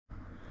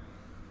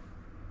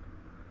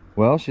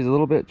Well, she's a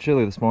little bit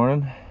chilly this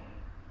morning.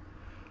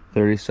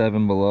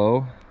 37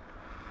 below.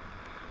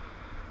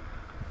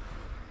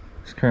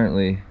 It's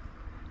currently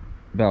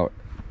about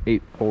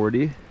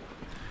 8:40.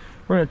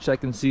 We're gonna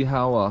check and see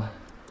how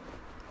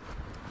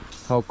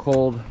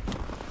cold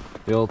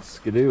the old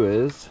Skidoo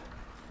is.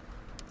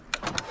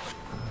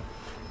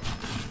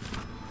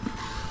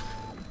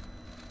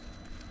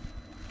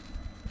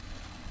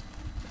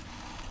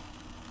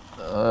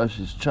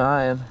 She's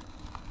trying.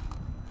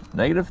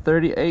 Negative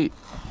 38.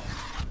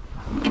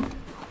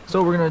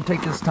 So we're gonna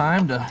take this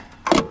time to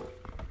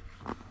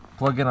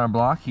plug in our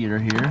block heater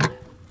here.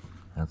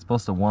 It's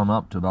supposed to warm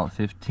up to about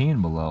 15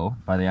 below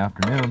by the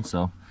afternoon,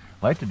 so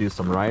I like to do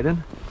some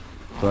riding.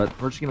 But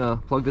we're just gonna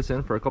plug this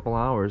in for a couple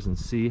hours and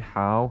see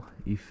how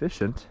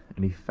efficient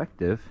and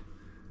effective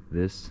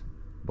this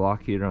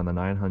block heater on the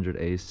 900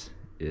 Ace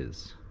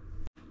is.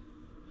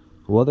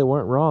 Well, they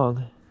weren't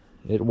wrong.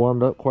 It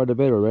warmed up quite a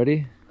bit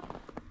already.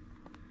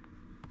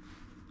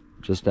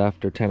 Just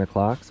after 10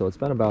 o'clock, so it's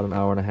been about an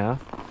hour and a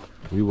half.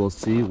 We will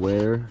see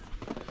where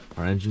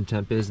our engine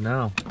temp is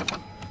now.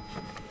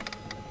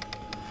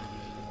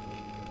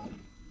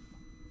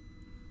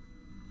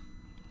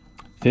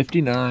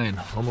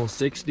 $59, almost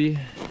 60.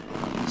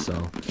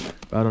 So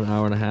about an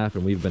hour and a half,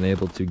 and we've been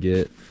able to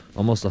get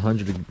almost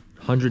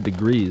 100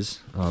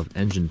 degrees of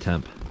engine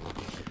temp.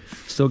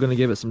 Still gonna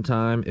give it some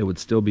time. It would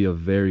still be a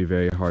very,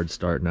 very hard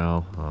start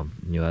now.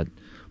 You know, that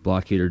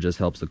block heater just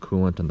helps the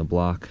coolant on the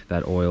block.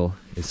 That oil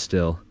is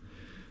still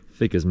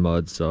thick as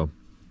mud, so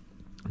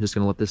I'm just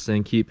gonna let this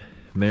thing keep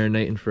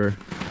marinating for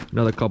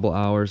another couple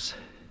hours.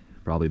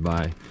 Probably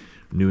by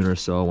noon or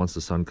so, once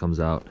the sun comes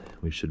out,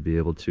 we should be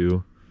able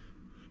to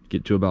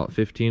get to about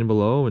 15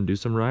 below and do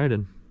some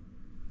riding.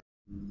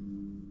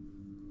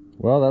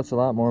 Well, that's a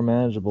lot more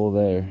manageable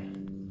there.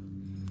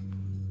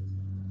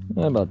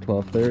 About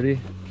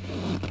 12:30.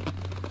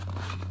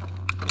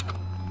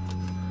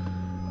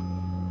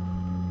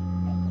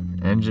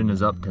 Engine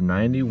is up to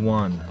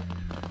 91.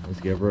 Let's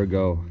give her a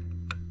go.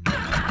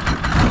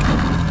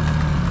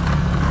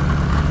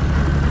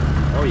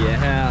 Oh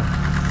yeah.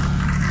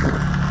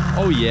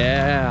 Oh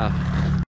yeah.